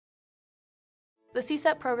The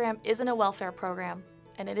SCSEP program isn't a welfare program,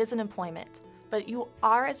 and it isn't employment, but you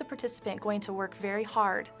are, as a participant, going to work very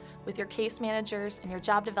hard with your case managers and your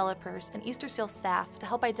job developers and Easter Seal staff to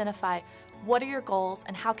help identify what are your goals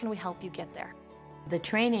and how can we help you get there. The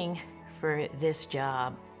training for this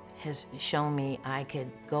job has shown me I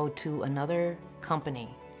could go to another company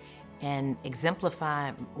and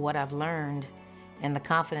exemplify what I've learned and the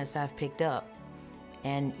confidence I've picked up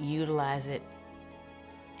and utilize it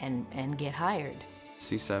and get hired.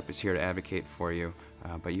 SCSEP is here to advocate for you,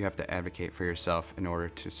 but you have to advocate for yourself in order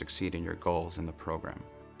to succeed in your goals in the program.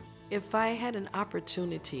 If I had an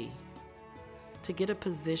opportunity to get a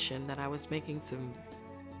position that I was making some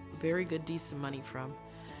very good, decent money from,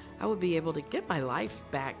 I would be able to get my life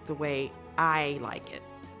back the way I like it.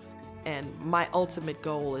 And my ultimate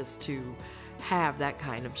goal is to have that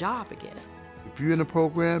kind of job again. If you're in a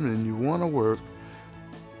program and you want to work,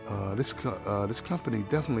 this company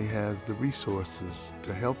definitely has the resources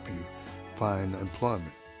to help you find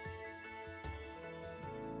employment.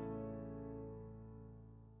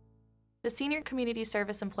 The Senior Community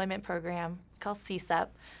Service Employment Program, called SCSEP,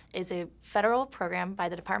 is a federal program by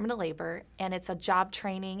the Department of Labor, and it's a job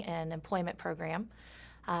training and employment program.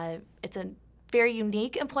 It's a very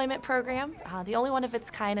unique employment program, the only one of its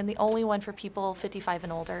kind and the only one for people 55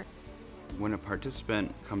 and older. When a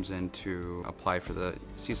participant comes in to apply for the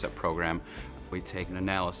SCSEP program, we take an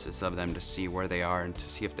analysis of them to see where they are and to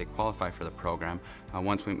see if they qualify for the program.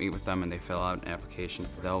 Once we meet with them and they fill out an application,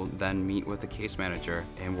 they'll then meet with the case manager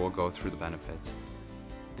and we'll go through the benefits.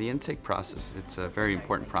 The intake process, it's a very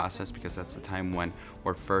important process because that's the time when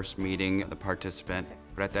we're first meeting the participant,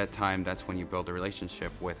 but at that time, that's when you build a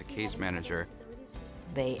relationship with a case manager.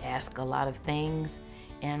 They ask a lot of things,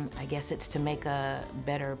 and I guess it's to make a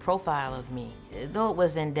better profile of me. Though it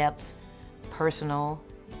was in-depth, personal,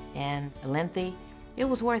 and lengthy, it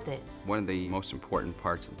was worth it. One of the most important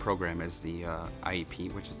parts of the program is the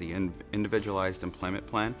IEP, which is the Individualized Employment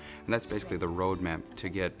Plan, and that's basically the roadmap to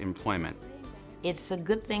get employment. It's a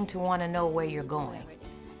good thing to want to know where you're going,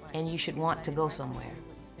 and you should want to go somewhere.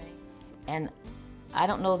 And I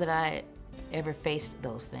don't know that I ever faced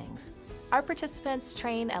those things. Our participants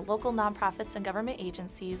train at local nonprofits and government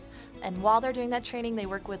agencies, and while they're doing that training, they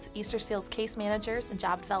work with Easter Seal's case managers and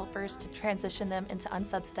job developers to transition them into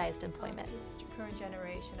unsubsidized employment. The current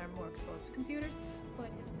generation are more exposed to computers, but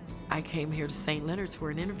I came here to St. Leonard's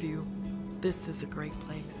for an interview. This is a great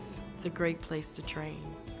place. It's a great place to train.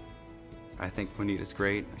 I think Juanita's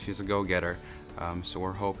great. She's a go-getter, so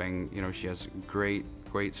we're hoping, she has great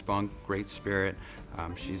spunk, great spirit.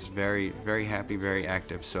 She's very, very happy, very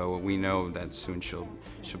active, so we know that soon she'll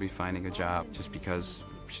be finding a job just because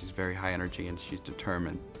she's very high energy and she's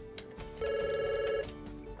determined.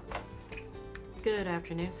 Good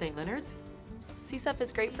afternoon, St. Leonard's. SCSEP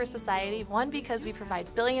is great for society, one, because we provide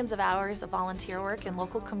billions of hours of volunteer work in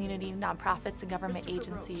local community nonprofits and government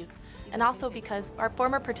agencies, and also because our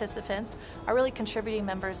former participants are really contributing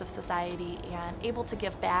members of society and able to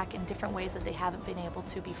give back in different ways that they haven't been able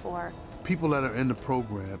to before. People that are in the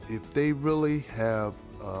program, if they really have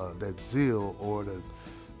that zeal or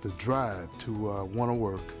the drive to want to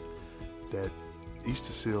work, that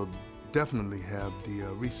Easter Seal definitely have the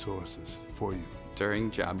resources for you.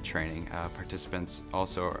 During job training, participants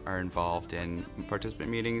also are involved in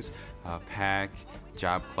participant meetings, PAC,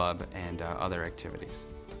 job club, and other activities.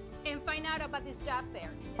 and find out about this job fair.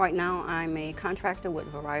 Right now, I'm a contractor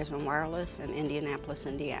with Verizon Wireless in Indianapolis,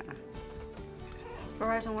 Indiana.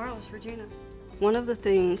 Verizon Wireless, Regina. One of the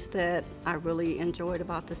things that I really enjoyed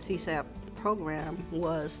about the SCSEP program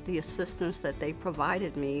was the assistance that they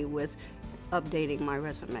provided me with updating my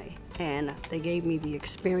resume. And they gave me the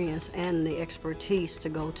experience and the expertise to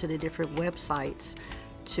go to the different websites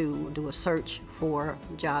to do a search for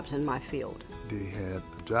jobs in my field. They had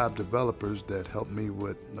job developers that helped me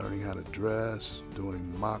with learning how to dress,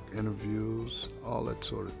 doing mock interviews, all that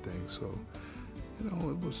sort of thing. So, you know,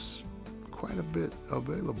 it was quite a bit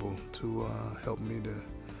available to help me to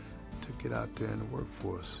get out there in the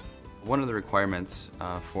workforce. One of the requirements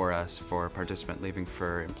for us, for a participant leaving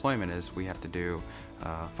for employment, is we have to do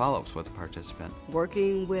follow-ups with the participant.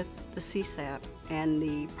 Working with the SCSEP and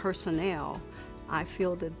the personnel, I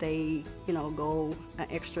feel that they, go an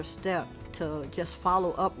extra step to just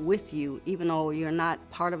follow up with you, even though you're not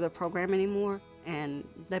part of the program anymore, and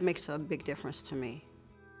that makes a big difference to me.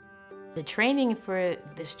 The training for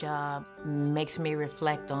this job makes me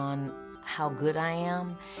reflect on how good I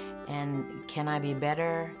am and can I be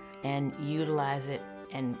better and utilize it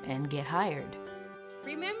and get hired.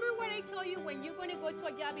 Remember what I told you when you're going to go to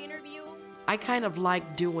a job interview? I kind of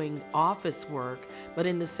like doing office work, but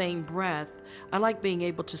in the same breath, I like being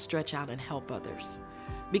able to stretch out and help others,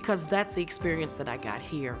 because that's the experience that I got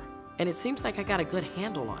here. And it seems like I got a good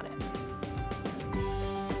handle on it.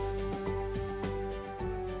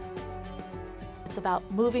 It's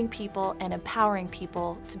about moving people and empowering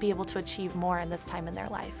people to be able to achieve more in this time in their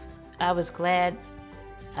life. I was glad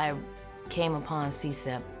I came upon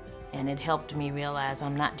SCSEP, and it helped me realize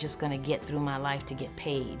I'm not just going to get through my life to get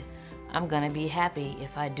paid. I'm going to be happy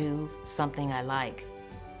if I do something I like.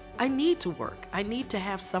 I need to work. I need to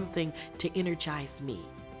have something to energize me,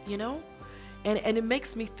 you know? And it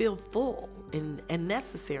makes me feel full and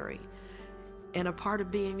necessary and a part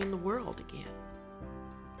of being in the world again,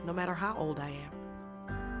 no matter how old I am.